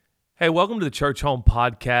Hey, welcome to the Church Home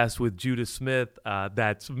Podcast with Judah Smith.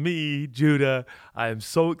 That's me, Judah. I am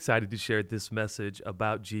so excited to share this message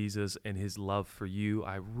about Jesus and his love for you.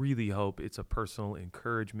 I really hope it's a personal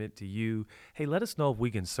encouragement to you. Hey, let us know if we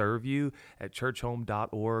can serve you at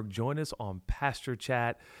churchhome.org. Join us on Pastor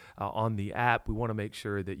Chat on the app. We want to make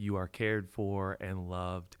sure that you are cared for and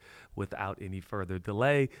loved. Without any further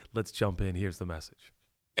delay, let's jump in. Here's the message.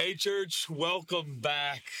 Hey, church, welcome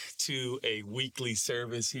back to a weekly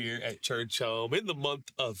service here at Church Home in the month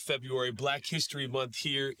of February, Black History Month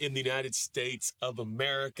here in the United States of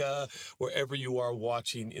America. Wherever you are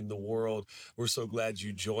watching in the world, we're so glad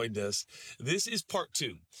you joined us. This is part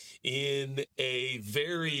two in a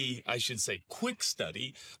very, I should say, quick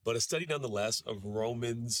study, but a study nonetheless of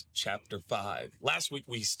Romans chapter 5. Last week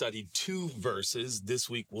we studied 2 verses. This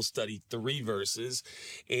week we'll study 3 verses.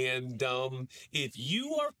 And if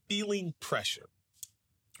you are feeling pressure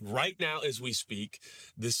right now as we speak,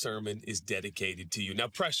 this sermon is dedicated to you. Now,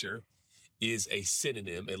 pressure is a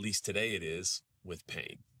synonym, at least today it is, with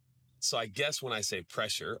pain. So I guess when I say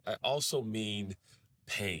pressure, I also mean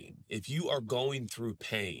pain. If you are going through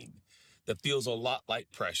pain that feels a lot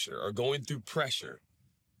like pressure, or going through pressure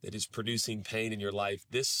that is producing pain in your life,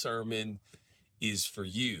 this sermon is for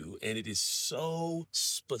you, and it is so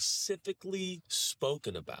specifically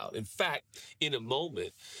spoken about. In fact, in a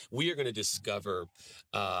moment, we are going to discover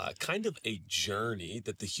kind of a journey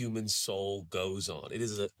that the human soul goes on. It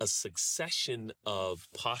is a succession of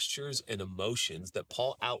postures and emotions that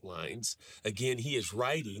Paul outlines. Again, he is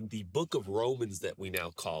writing the book of Romans that we now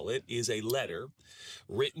call it, is a letter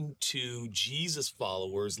written to Jesus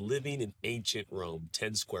followers living in ancient Rome,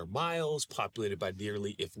 10 square miles, populated by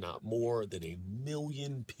nearly, if not more, than 1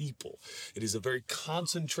 million people. It is a very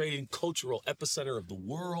concentrated cultural epicenter of the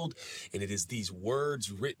world, and it is these words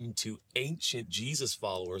written to ancient Jesus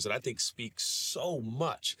followers that I think speak so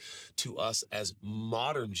much to us as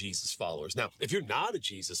modern Jesus followers. Now, if you're not a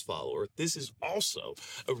Jesus follower, this is also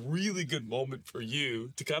a really good moment for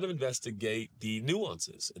you to kind of investigate the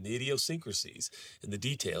nuances and the idiosyncrasies and the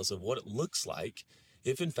details of what it looks like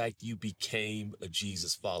if in fact you became a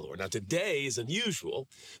Jesus follower. Now, today is unusual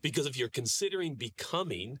because if you're considering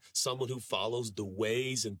becoming someone who follows the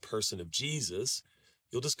ways and person of Jesus,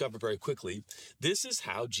 you'll discover very quickly this is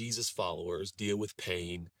how Jesus followers deal with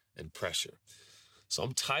pain and pressure. So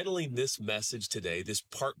I'm titling this message today, this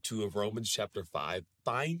part 2 of Romans chapter 5,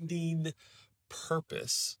 Finding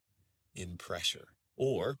Purpose in Pressure,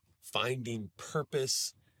 or Finding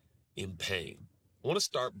Purpose in Pain. I want to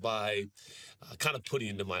start by kind of putting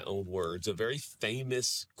into my own words a very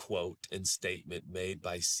famous quote and statement made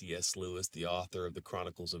by C.S. Lewis, the author of the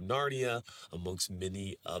Chronicles of Narnia, amongst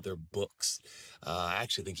many other books. I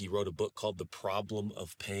actually think he wrote a book called The Problem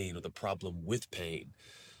of Pain, or The Problem with Pain.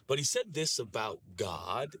 But he said this about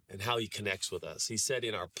God and how he connects with us. He said,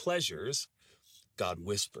 in our pleasures, God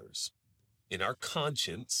whispers. In our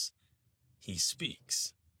conscience, he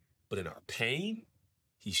speaks. But in our pain,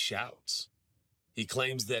 he shouts. He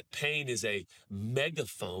claims that pain is a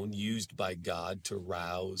megaphone used by God to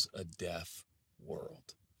rouse a deaf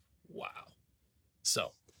world. Wow.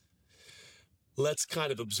 So let's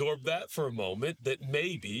kind of absorb that for a moment, that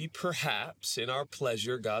maybe, perhaps, in our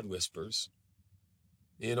pleasure, God whispers.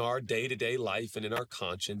 In our day-to-day life and in our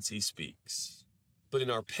conscience, he speaks. But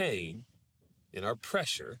in our pain, in our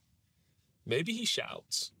pressure, maybe he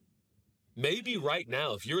shouts. Maybe right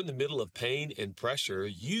now, if you're in the middle of pain and pressure,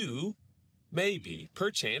 you maybe,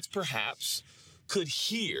 perchance, perhaps, could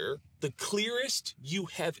hear the clearest you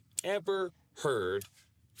have ever heard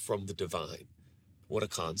from the divine. What a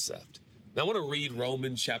concept. Now I want to read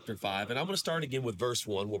Romans chapter 5, and I'm going to start again with verse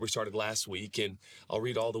 1, where we started last week, and I'll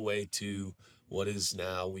read all the way to what is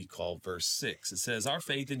now we call verse 6. It says, our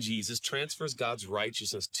faith in Jesus transfers God's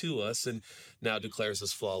righteousness to us and now declares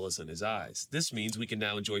us flawless in his eyes. This means we can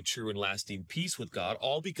now enjoy true and lasting peace with God,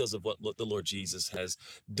 all because of what the Lord Jesus has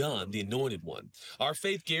done, the anointed one. Our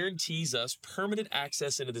faith guarantees us permanent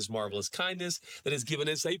access into this marvelous kindness that has given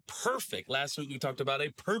us a perfect, last week we talked about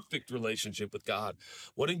a perfect relationship with God.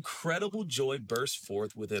 What incredible joy bursts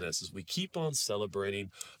forth within us as we keep on celebrating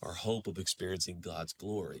our hope of experiencing God's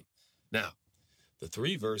glory. Now, the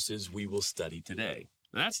 3 verses we will study today.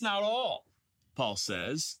 That's not all. Paul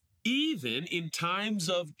says, even in times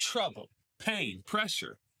of trouble, pain,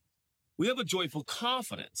 pressure, we have a joyful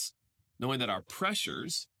confidence, knowing that our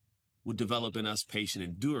pressures will develop in us patient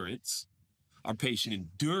endurance. Our patient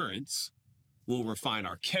endurance will refine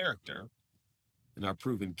our character, and our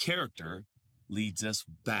proven character leads us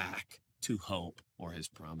back to hope or his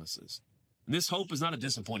promises. And this hope is not a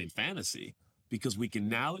disappointing fantasy, because we can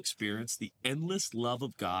now experience the endless love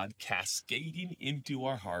of God cascading into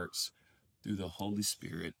our hearts through the Holy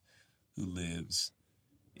Spirit who lives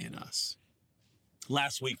in us.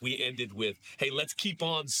 Last week, we ended with, hey, let's keep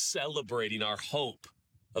on celebrating our hope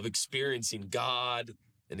of experiencing God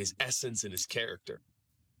and his essence and his character.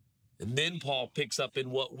 And then Paul picks up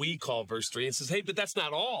in what we call verse 3 and says, hey, but that's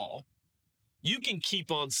not all. You can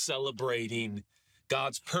keep on celebrating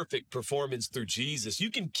God's perfect performance through Jesus. You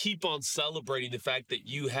can keep on celebrating the fact that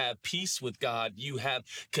you have peace with God, you have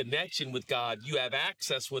connection with God, you have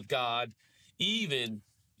access with God, even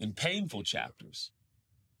in painful chapters,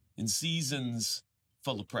 in seasons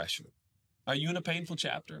full of pressure. Are you in a painful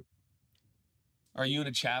chapter? Are you in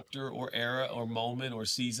a chapter or era or moment or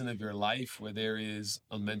season of your life where there is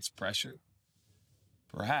immense pressure?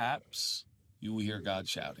 Perhaps you will hear God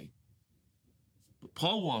shouting. But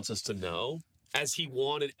Paul wants us to know, as he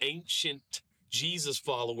wanted ancient Jesus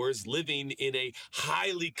followers living in a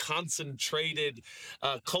highly concentrated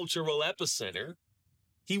cultural epicenter,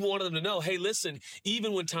 he wanted them to know, hey, listen,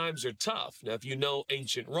 even when times are tough. Now, if you know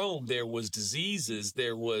ancient Rome, there was diseases,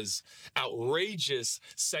 there was outrageous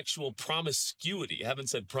sexual promiscuity. I haven't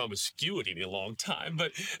said promiscuity in a long time,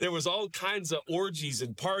 but there was all kinds of orgies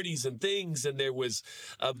and parties and things, and there was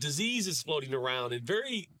diseases floating around and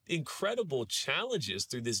very incredible challenges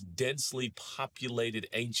through this densely populated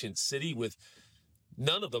ancient city with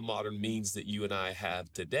none of the modern means that you and I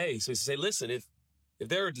have today. So he say, listen, if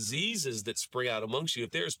there are diseases that spring out amongst you, if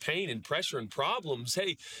there's pain and pressure and problems,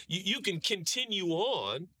 hey, you can continue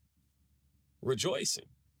on rejoicing.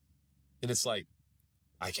 And it's like,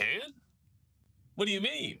 I can? What do you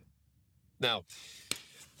mean? Now,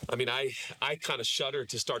 I mean, I kind of shudder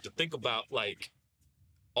to start to think about like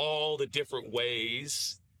all the different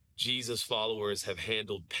ways Jesus followers have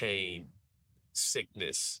handled pain,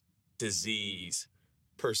 sickness, disease,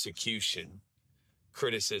 persecution,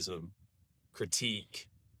 criticism, critique,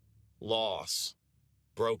 loss,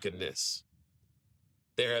 brokenness.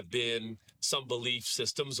 There have been some belief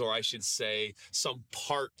systems, or I should say, some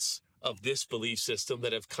parts of this belief system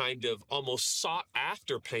that have kind of almost sought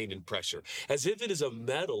after pain and pressure, as if it is a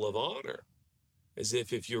medal of honor, as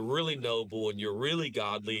if you're really noble and you're really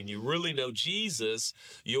godly and you really know Jesus,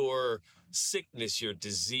 your sickness, your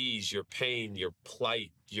disease, your pain, your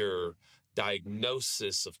plight, your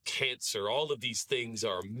diagnosis of cancer, all of these things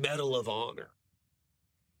are a medal of honor.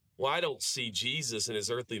 Well, I don't see Jesus in his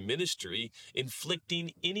earthly ministry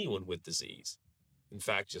inflicting anyone with disease. In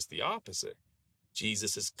fact, just the opposite.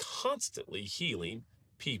 Jesus is constantly healing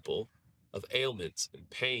people of ailments and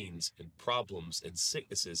pains and problems and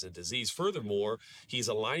sicknesses and disease. Furthermore, he's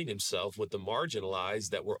aligning himself with the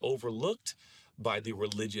marginalized that were overlooked by the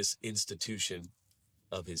religious institution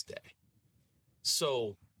of his day.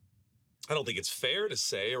 So I don't think it's fair to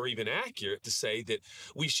say, or even accurate to say, that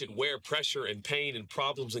we should wear pressure and pain and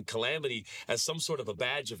problems and calamity as some sort of a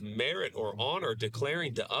badge of merit or honor,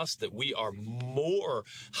 declaring to us that we are more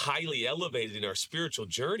highly elevated in our spiritual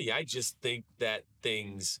journey. I just think that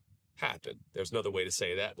things happen. There's another way to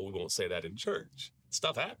say that, but we won't say that in church.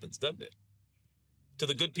 Stuff happens, doesn't it? To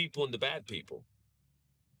the good people and the bad people.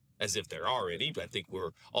 As if there are any, but I think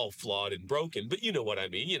we're all flawed and broken. But you know what I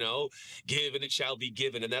mean, give and it shall be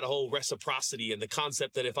given. And that whole reciprocity and the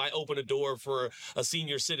concept that if I open a door for a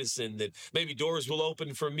senior citizen, that maybe doors will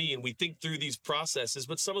open for me. And we think through these processes,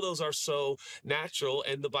 but some of those are so natural.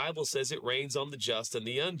 And the Bible says it rains on the just and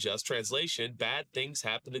the unjust. Translation, bad things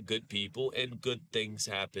happen to good people and good things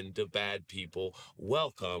happen to bad people.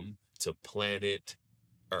 Welcome to planet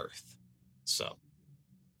Earth. So,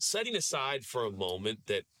 setting aside for a moment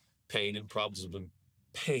that pain and problems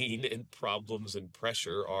and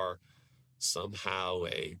pressure are somehow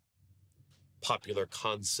a popular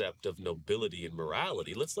concept of nobility and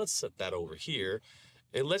morality. Let's set that over here,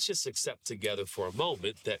 and let's just accept together for a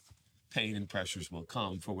moment that pain and pressures will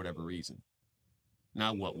come for whatever reason.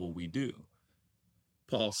 Now, what will we do?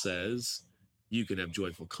 Paul says, you can have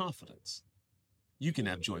joyful confidence. You can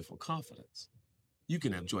have joyful confidence. You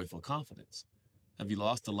can have joyful confidence. Have you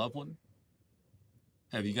lost a loved one?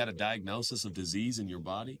 Have you got a diagnosis of disease in your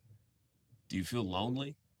body? Do you feel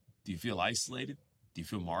lonely? Do you feel isolated? Do you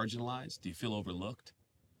feel marginalized? Do you feel overlooked?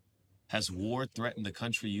 Has war threatened the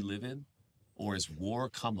country you live in? Or has war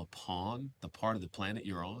come upon the part of the planet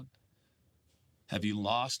you're on? Have you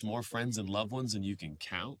lost more friends and loved ones than you can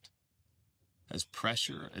count? Has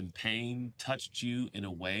pressure and pain touched you in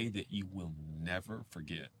a way that you will never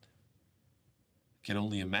forget? I can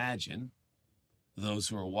only imagine those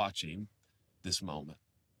who are watching this moment.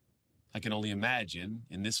 I can only imagine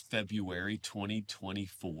in this February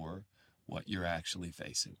 2024 what you're actually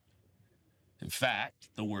facing. In fact,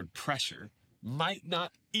 the word pressure might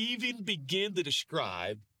not even begin to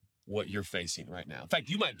describe what you're facing right now. In fact,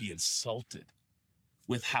 you might be insulted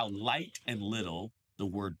with how light and little the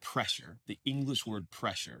word pressure, the English word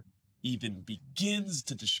pressure, even begins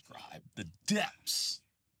to describe the depths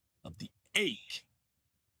of the ache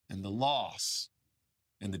and the loss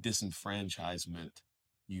and the disenfranchisement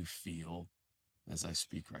you feel as I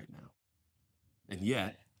speak right now. And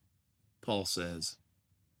yet, Paul says,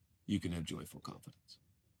 you can have joyful confidence.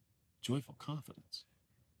 Joyful confidence.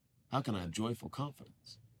 How can I have joyful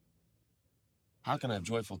confidence? How can I have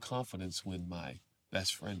joyful confidence when my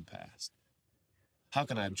best friend passed? How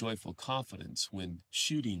can I have joyful confidence when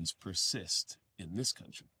shootings persist in this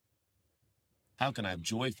country? How can I have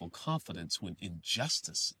joyful confidence when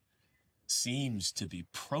injustice seems to be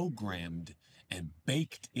programmed and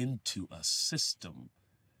baked into a system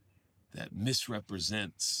that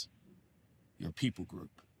misrepresents your people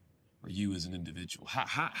group or you as an individual?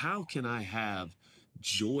 How can I have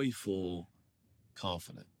joyful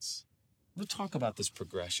confidence? We'll talk about this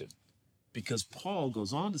progression because Paul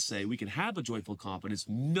goes on to say we can have a joyful confidence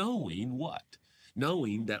knowing what?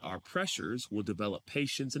 Knowing that our pressures will develop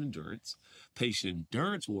patience and endurance. Patient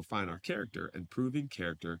endurance will refine our character, and proving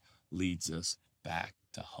character leads us back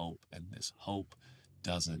to hope. And this hope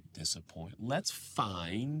doesn't disappoint. Let's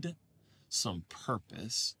find some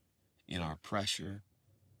purpose in our pressure,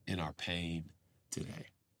 in our pain today.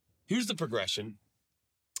 Here's the progression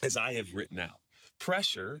as I have written out.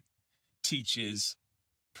 Pressure teaches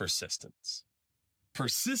persistence.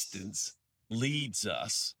 Persistence leads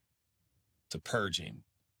us to purging,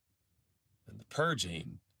 and the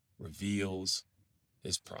purging reveals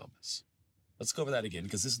his promise. Let's go over that again,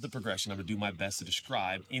 because this is the progression I'm going to do my best to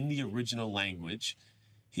describe in the original language.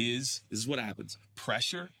 This is what happens.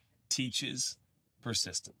 Pressure teaches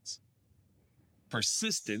persistence.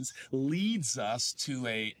 Persistence leads us to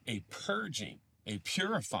a purging, a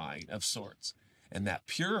purifying of sorts. And that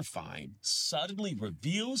purifying suddenly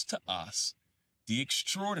reveals to us the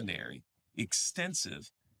extraordinary,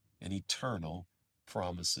 extensive, and eternal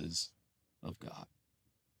promises of God.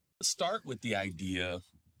 Let's start with the idea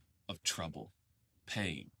of trouble,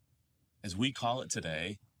 pain. As we call it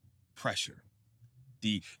today, pressure.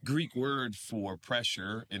 The Greek word for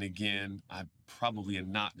pressure, and again, I probably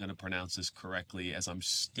am not going to pronounce this correctly as I'm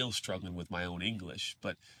still struggling with my own English,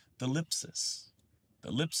 but thlipsis.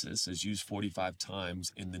 Thlipsis is used 45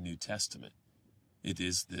 times in the New Testament. It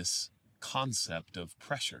is this concept of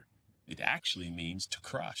pressure. It actually means to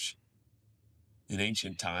crush. In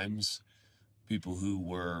ancient times, people who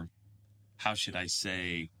were, how should I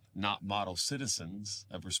say, not model citizens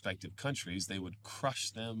of respective countries, they would crush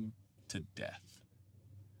them to death.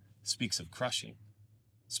 Speaks of crushing,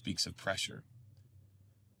 speaks of pressure.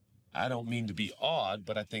 I don't mean to be odd,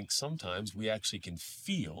 but I think sometimes we actually can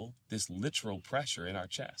feel this literal pressure in our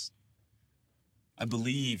chest. I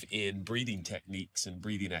believe in breathing techniques and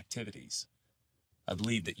breathing activities. I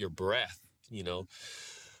believe that your breath,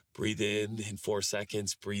 breathe in 4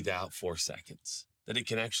 seconds, breathe out 4 seconds, that it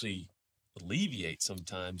can actually alleviate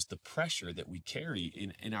sometimes the pressure that we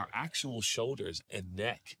carry in our actual shoulders and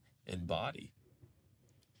neck and body.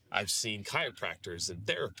 I've seen chiropractors and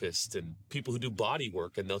therapists and people who do body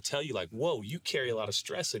work, and they'll tell you like, whoa, you carry a lot of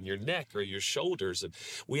stress in your neck or your shoulders. And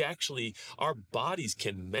our bodies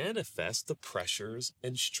can manifest the pressures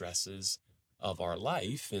and stresses of our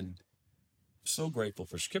life. And I'm so grateful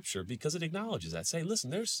for Scripture because it acknowledges that. Say, listen,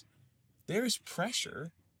 there's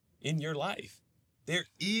pressure in your life. There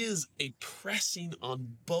is a pressing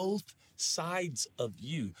on both sides of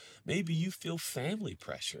you. Maybe you feel family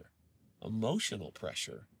pressure, emotional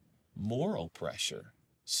pressure, moral pressure,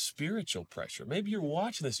 spiritual pressure. Maybe you're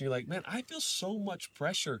watching this and you're like, man, I feel so much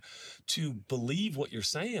pressure to believe what you're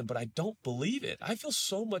saying, but I don't believe it. I feel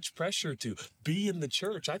so much pressure to be in the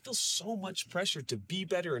church. I feel so much pressure to be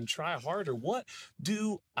better and try harder. What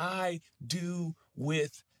do I do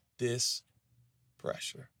with this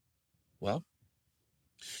pressure? Well,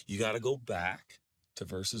 you got to go back to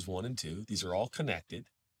verses 1 and 2. These are all connected.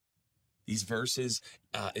 These verses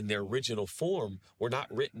in their original form were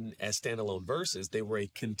not written as standalone verses. They were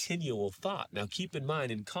a continual thought. Now, keep in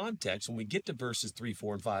mind, in context, when we get to verses 3,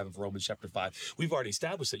 4, and 5 of Romans chapter 5, we've already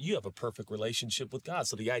established that you have a perfect relationship with God.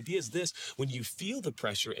 So the idea is this: when you feel the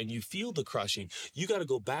pressure and you feel the crushing, you got to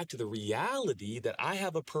go back to the reality that I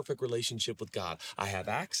have a perfect relationship with God. I have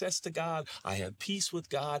access to God. I have peace with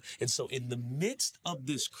God. And so in the midst of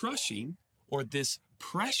this crushing or this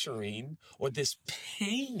pressuring or this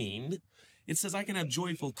paining, it says I can have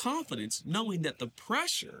joyful confidence knowing that the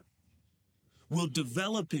pressure will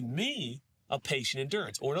develop in me a patient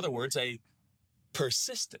endurance, or in other words, a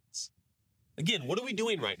persistence. Again, what are we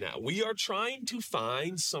doing right now? We are trying to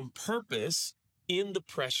find some purpose in the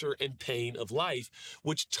pressure and pain of life,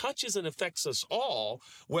 which touches and affects us all,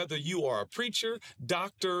 whether you are a preacher,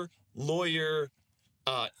 doctor, lawyer,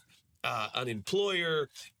 an employer,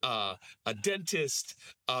 a dentist,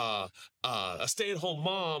 a stay-at-home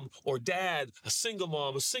mom or dad, a single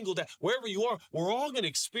mom, a single dad, wherever you are, we're all going to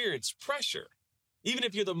experience pressure. Even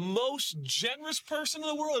if you're the most generous person in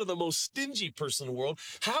the world or the most stingy person in the world,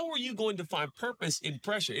 how are you going to find purpose in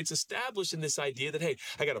pressure? It's established in this idea that, hey,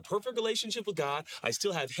 I got a perfect relationship with God. I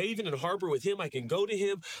still have haven and harbor with him. I can go to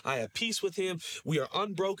him. I have peace with him. We are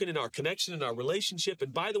unbroken in our connection and our relationship.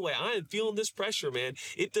 And by the way, I am feeling this pressure, man.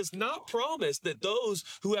 It does not promise that those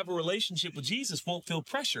who have a relationship with Jesus won't feel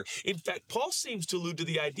pressure. In fact, Paul seems to allude to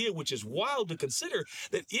the idea, which is wild to consider,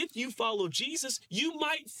 that if you follow Jesus, you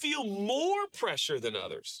might feel more pressure than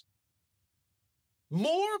others,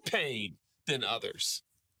 more pain than others.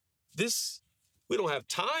 We don't have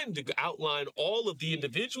time to outline all of the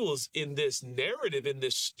individuals in this narrative, in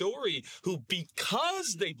this story, who,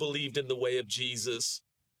 because they believed in the way of Jesus,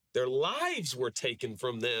 their lives were taken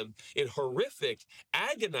from them in horrific,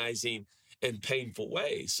 agonizing, and painful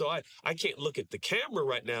ways. So I can't look at the camera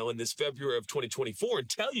right now in this February of 2024 and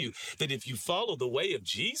tell you that if you follow the way of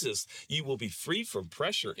Jesus, you will be free from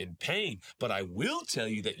pressure and pain. But I will tell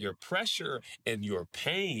you that your pressure and your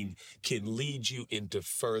pain can lead you into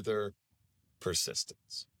further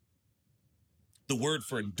persistence. The word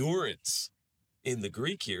for endurance in the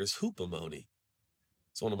Greek here is hupomone.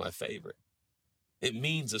 It's one of my favorite. It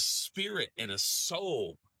means a spirit and a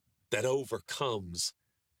soul that overcomes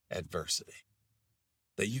adversity,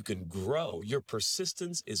 that you can grow. Your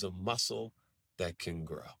persistence is a muscle that can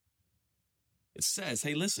grow. It says,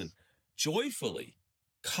 hey, listen, joyfully,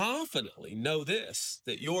 confidently know this,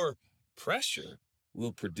 that your pressure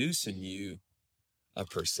will produce in you a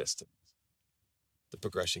persistence. The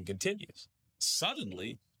progression continues.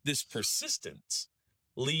 Suddenly, this persistence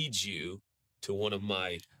leads you to one of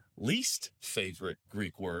my least favorite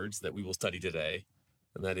Greek words that we will study today,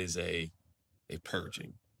 and that is a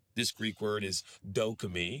purging. This Greek word is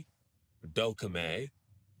dokame.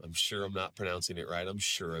 I'm sure I'm not pronouncing it right. I'm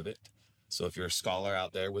sure of it. So if you're a scholar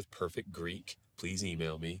out there with perfect Greek, please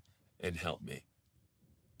email me and help me.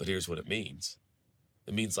 But here's what it means.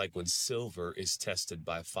 It means like when silver is tested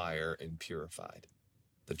by fire and purified.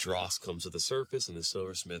 The dross comes to the surface and the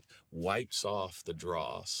silversmith wipes off the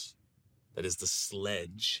dross. That is the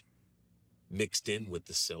sledge mixed in with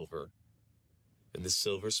the silver. And the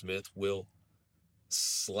silversmith will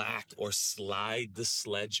slack or slide the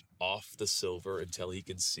sledge off the silver until he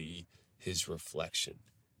can see his reflection.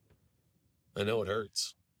 I know it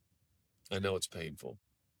hurts. I know it's painful.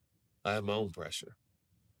 I have my own pressure.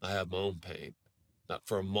 I have my own pain. Not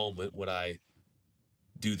for a moment would I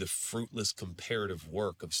do the fruitless comparative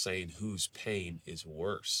work of saying whose pain is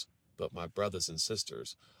worse. But my brothers and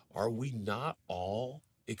sisters, are we not all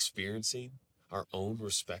experiencing our own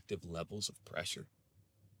respective levels of pressure?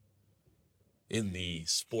 In the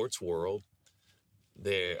sports world,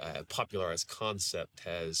 their popularized concept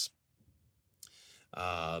has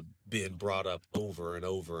been brought up over and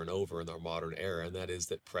over and over in our modern era, and that is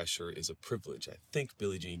that pressure is a privilege. I think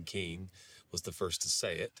Billie Jean King was the first to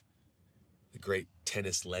say it, the great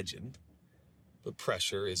tennis legend. But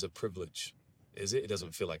pressure is a privilege. Is it? It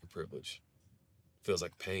doesn't feel like a privilege. It feels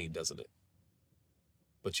like pain, doesn't it?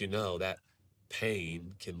 But you know that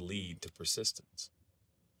pain can lead to persistence.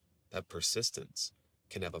 That persistence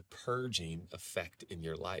can have a purging effect in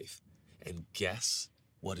your life. And guess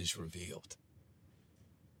what is revealed?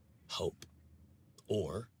 Hope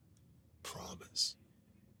or promise.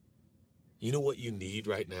 You know what you need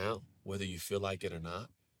right now, whether you feel like it or not?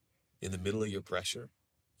 In the middle of your pressure,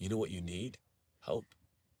 you know what you need? Hope.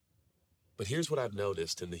 But here's what I've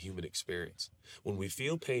noticed in the human experience. When we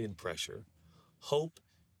feel pain and pressure, hope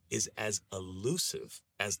is as elusive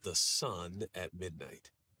as the sun at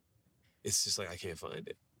midnight. It's just like, I can't find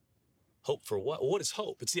it. Hope for what? What is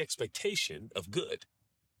hope? It's the expectation of good.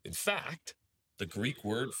 In fact, the Greek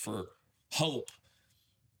word for hope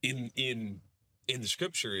in the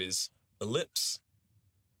scripture is ellipse.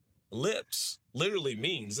 Ellipse literally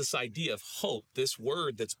means this idea of hope, this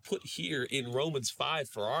word that's put here in Romans 5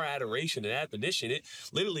 for our adoration and admonition. It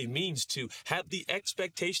literally means to have the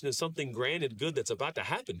expectation of something grand and good that's about to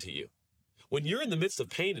happen to you. When you're in the midst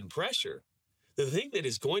of pain and pressure, the thing that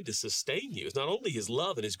is going to sustain you is not only his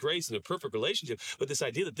love and his grace and a perfect relationship, but this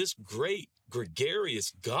idea that this great,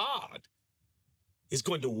 gregarious God is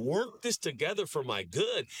going to work this together for my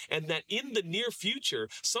good, and that in the near future,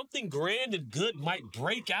 something grand and good might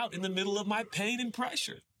break out in the middle of my pain and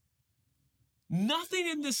pressure. Nothing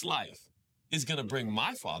in this life is going to bring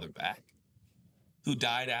my father back, who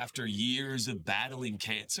died after years of battling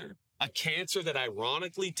cancer. A cancer that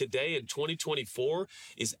ironically today in 2024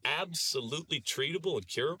 is absolutely treatable and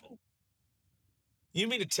curable. You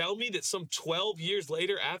mean to tell me that some 12 years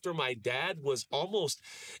later, after my dad was almost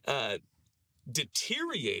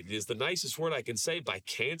deteriorated, is the nicest word I can say, by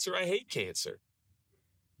cancer? I hate cancer.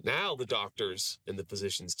 Now the doctors and the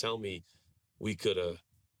physicians tell me we could have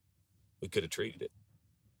treated it,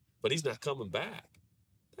 but he's not coming back.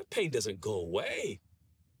 That pain doesn't go away.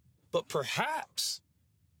 But perhaps,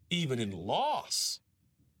 even in loss,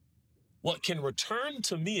 what can return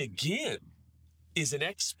to me again is an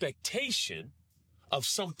expectation of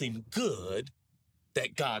something good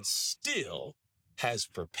that God still has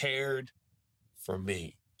prepared for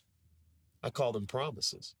me. I call them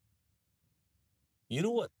promises. You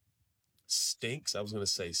know what stinks? I was going to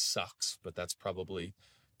say sucks, but that's probably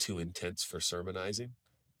too intense for sermonizing.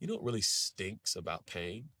 You know what really stinks about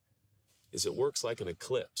pain? Is it works like an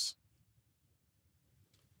eclipse.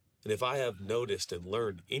 And if I have noticed and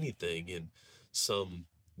learned anything in some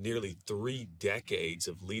nearly 3 decades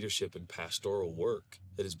of leadership and pastoral work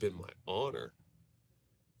that has been my honor,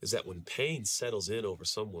 is that when pain settles in over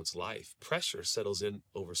someone's life, pressure settles in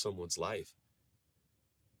over someone's life,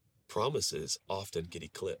 promises often get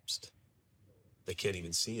eclipsed. They can't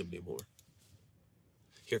even see them anymore.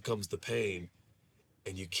 Here comes the pain,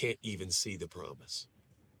 and you can't even see the promise.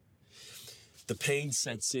 The pain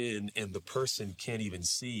sets in, and the person can't even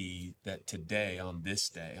see that today, on this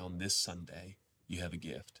Sunday, you have a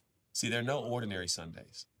gift. See, there are no ordinary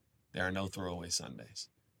Sundays. There are no throwaway Sundays.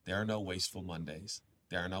 There are no wasteful Mondays.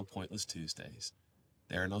 There are no pointless Tuesdays.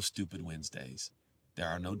 There are no stupid Wednesdays. There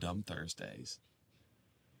are no dumb Thursdays.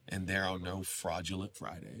 And there are no fraudulent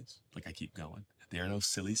Fridays. Like I keep going. There are no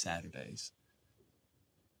silly Saturdays.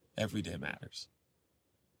 Every day matters.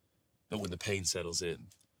 But when the pain settles in,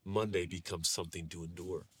 Monday becomes something to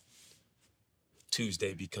endure.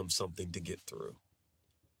 Tuesday becomes something to get through.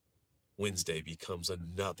 Wednesday becomes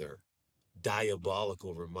another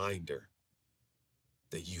diabolical reminder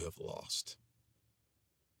that you have lost,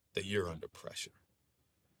 that you're under pressure.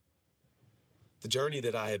 The journey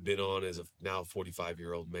that I have been on as a now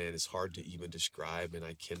 45-year-old man is hard to even describe, and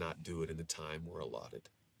I cannot do it in the time we're allotted.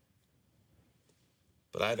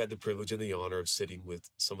 But I've had the privilege and the honor of sitting with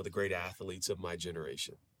some of the great athletes of my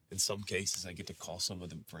generation. In some cases, I get to call some of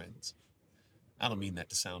them friends. I don't mean that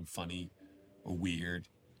to sound funny or weird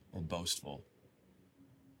or boastful,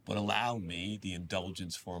 but allow me the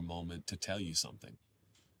indulgence for a moment to tell you something.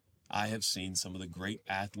 I have seen some of the great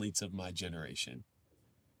athletes of my generation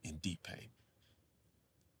in deep pain,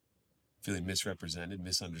 feeling misrepresented,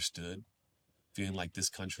 misunderstood, feeling like this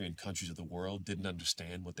country and countries of the world didn't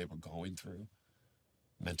understand what they were going through.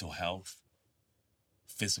 Mental health,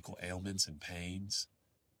 physical ailments and pains,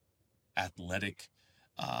 athletic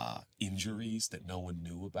injuries that no one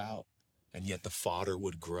knew about. And yet the fodder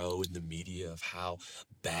would grow in the media of how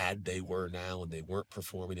bad they were now and they weren't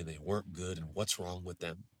performing and they weren't good and what's wrong with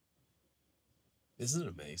them. Isn't it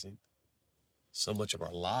amazing? So much of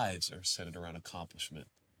our lives are centered around accomplishment,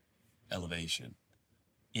 elevation,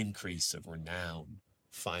 increase of renown,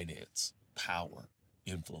 finance, power,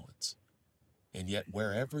 influence. And yet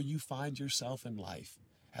wherever you find yourself in life,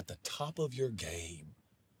 at the top of your game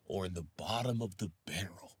or in the bottom of the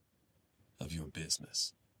barrel of your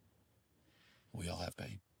business, we all have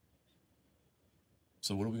pain.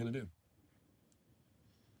 So what are we going to do?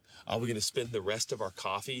 Are we going to spend the rest of our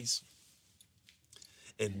coffees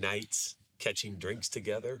and nights catching drinks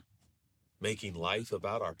together, making life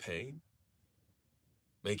about our pain,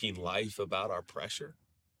 making life about our pressure?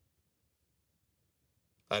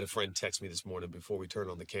 I had a friend text me this morning before we turned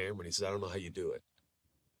on the camera, and he said, I don't know how you do it.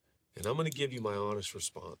 And I'm going to give you my honest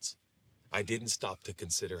response. I didn't stop to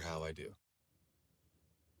consider how I do.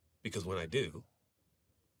 Because when I do,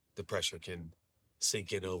 the pressure can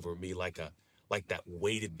sink in over me like that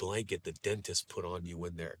weighted blanket the dentist put on you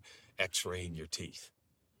when they're x-raying your teeth,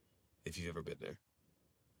 if you've ever been there.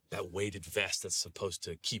 That weighted vest that's supposed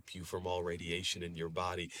to keep you from all radiation in your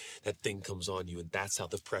body, that thing comes on you, and that's how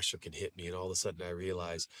the pressure can hit me. And all of a sudden I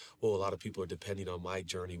realize, well, a lot of people are depending on my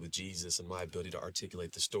journey with Jesus and my ability to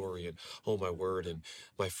articulate the story and, oh my word, and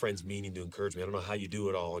my friends meaning to encourage me. I don't know how you do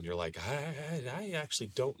it all. And you're like, I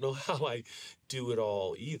actually don't know how I do it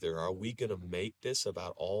all either. Are we going to make this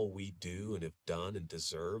about all we do and have done and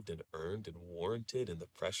deserved and earned and warranted? And the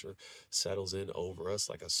pressure settles in over us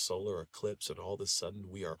like a solar eclipse, and all of a sudden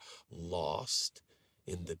we are lost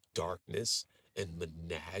in the darkness and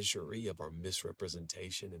menagerie of our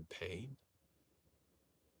misrepresentation and pain?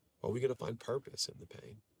 Or are we going to find purpose in the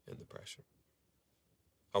pain and the pressure?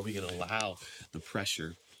 Are we going to allow the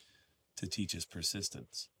pressure to teach us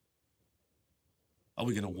persistence? Are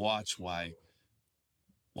we going to watch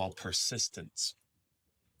while persistence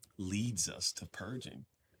leads us to purging?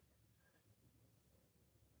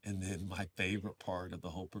 And then my favorite part of the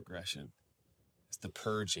whole progression is the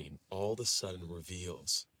purging all of a sudden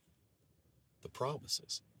reveals the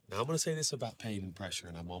promises. Now I'm going to say this about pain and pressure,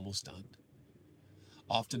 and I'm almost done.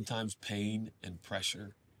 Oftentimes pain and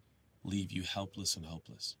pressure leave you helpless and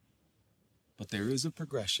hopeless. But there is a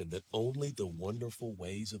progression that only the wonderful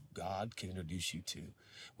ways of God can introduce you to,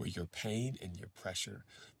 where your pain and your pressure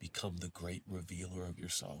become the great revealer of your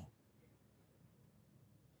soul.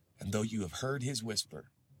 And though you have heard his whisper,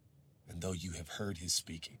 and though you have heard his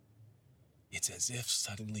speaking, it's as if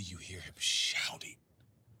suddenly you hear him shouting,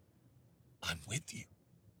 I'm with you.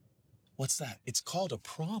 What's that? It's called a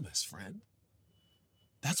promise, friend.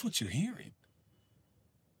 That's what you're hearing.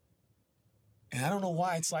 And I don't know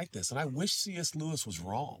why it's like this. And I wish C.S. Lewis was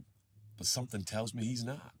wrong, but something tells me he's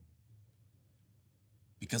not.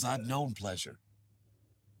 Because I've known pleasure,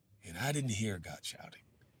 and I didn't hear God shouting.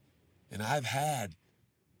 And I've had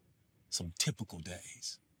some typical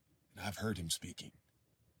days, and I've heard him speaking.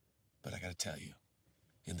 But I got to tell you,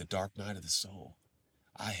 in the dark night of the soul,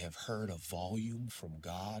 I have heard a volume from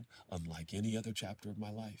God unlike any other chapter of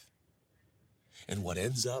my life. And what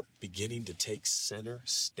ends up beginning to take center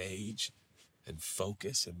stage and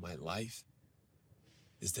focus in my life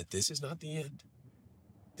is that this is not the end.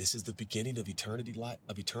 This is the beginning of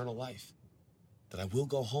eternal life. That I will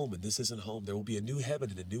go home, and this isn't home. There will be a new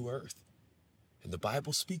heaven and a new earth. And the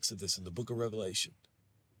Bible speaks of this in the book of Revelation.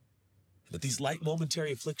 And that these light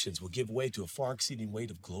momentary afflictions will give way to a far exceeding weight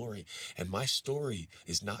of glory. And my story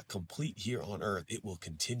is not complete here on earth. It will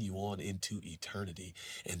continue on into eternity.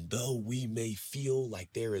 And though we may feel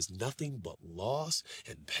like there is nothing but loss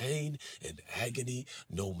and pain and agony,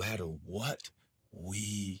 no matter what,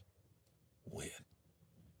 we win.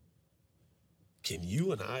 Can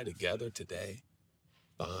you and I together today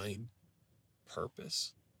find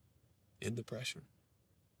purpose in the pressure?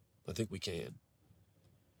 I think we can.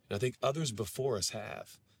 And I think others before us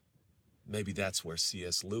have. Maybe that's where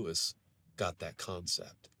C.S. Lewis got that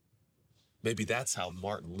concept. Maybe that's how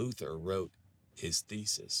Martin Luther wrote his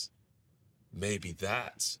thesis. Maybe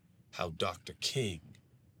that's how Dr. King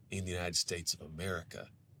in the United States of America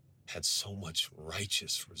had so much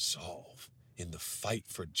righteous resolve in the fight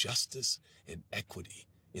for justice and equity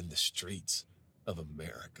in the streets of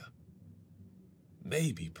America.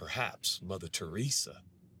 Maybe, perhaps, Mother Teresa,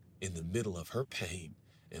 in the middle of her pain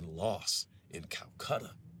and loss in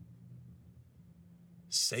Calcutta,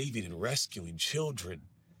 saving and rescuing children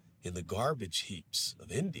in the garbage heaps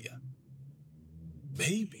of India.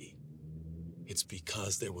 Maybe it's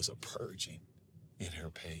because there was a purging in her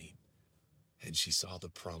pain, and she saw the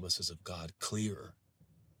promises of God clearer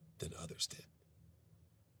than others did.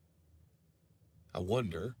 I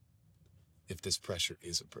wonder if this pressure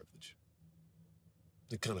is a privilege.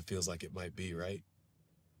 It kind of feels like it might be, right?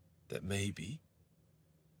 That maybe,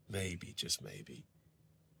 just maybe,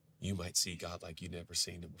 you might see God like you've never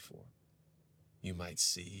seen him before. You might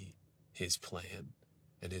see his plan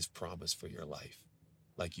and his promise for your life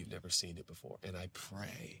like you've never seen it before. And I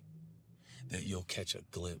pray that you'll catch a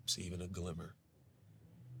glimpse, even a glimmer,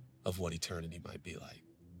 of what eternity might be like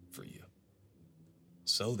for you.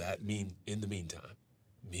 So that in the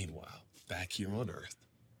meanwhile, back here on earth,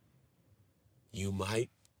 you might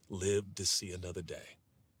live to see another day.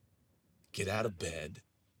 Get out of bed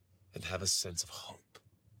and have a sense of hope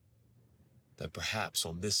that perhaps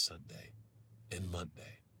on this Sunday and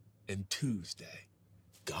Monday and Tuesday,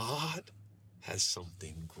 God has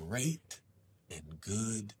something great and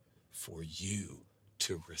good for you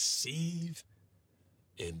to receive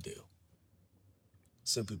and do.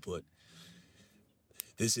 Simply put,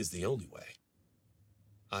 this is the only way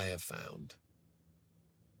I have found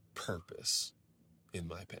purpose in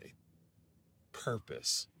my pain,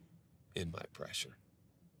 purpose in my pressure.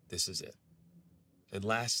 This is it. And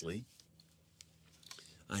lastly,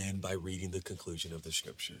 I end by reading the conclusion of the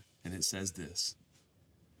scripture. And it says this: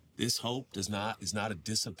 this hope is not a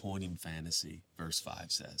disappointing fantasy, verse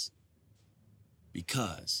 5 says,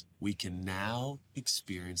 because we can now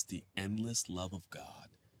experience the endless love of God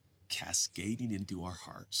cascading into our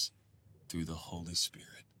hearts through the Holy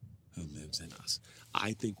Spirit who lives in us.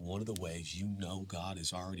 I think one of the ways you know God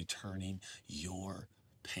is already turning your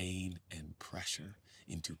pain and pressure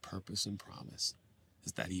into purpose and promise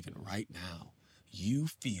is that even right now, you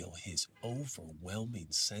feel his overwhelming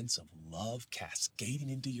sense of love cascading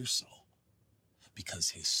into your soul because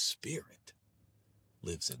his Spirit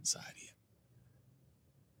lives inside of you.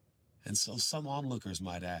 And so some onlookers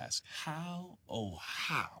might ask, how, oh,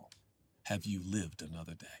 how have you lived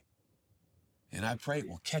another day? And I pray it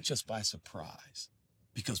will catch us by surprise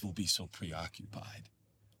because we'll be so preoccupied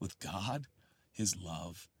with God, his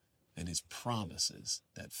love, and his promises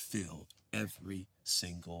that fill every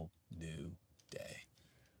single new day.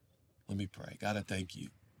 Let me pray. God, I thank you.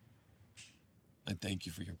 I thank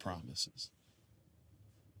you for your promises.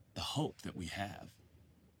 The hope that we have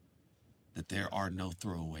that there are no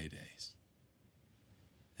throwaway days,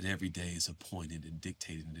 that every day is appointed and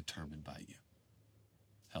dictated and determined by you.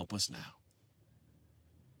 Help us now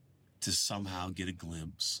to somehow get a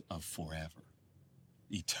glimpse of forever,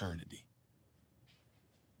 eternity,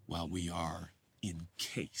 while we are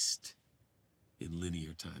encased in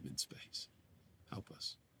linear time and space. Help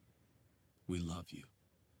us. We love you,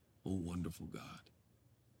 oh wonderful God.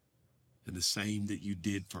 And the same that you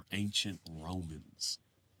did for ancient Romans,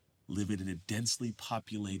 living in a densely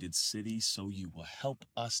populated city, so you will help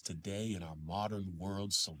us today in our modern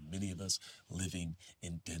world, so many of us living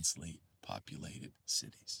in densely populated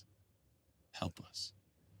cities. Help us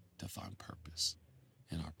to find purpose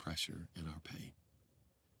in our pressure and our pain.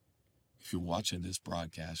 If you're watching this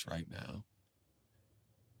broadcast right now,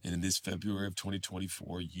 and in this February of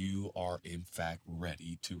 2024, you are in fact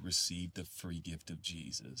ready to receive the free gift of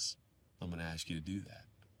Jesus, I'm going to ask you to do that.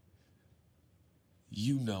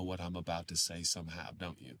 You know what I'm about to say somehow,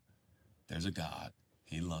 don't you? There's a God,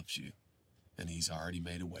 he loves you, and he's already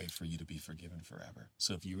made a way for you to be forgiven forever.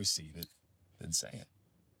 So if you receive it, then say it.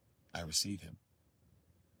 I receive him.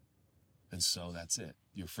 And so that's it.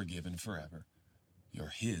 You're forgiven forever.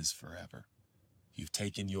 You're his forever. You've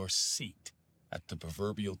taken your seat at the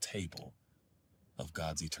proverbial table of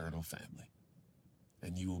God's eternal family,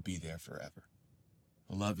 and you will be there forever.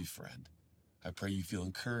 I love you, friend. I pray you feel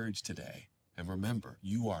encouraged today. And remember,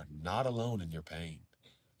 you are not alone in your pain.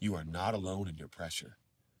 You are not alone in your pressure.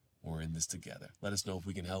 We're in this together. Let us know if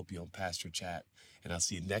we can help you on Pastor Chat, and I'll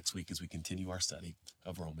see you next week as we continue our study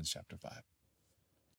of Romans chapter 5.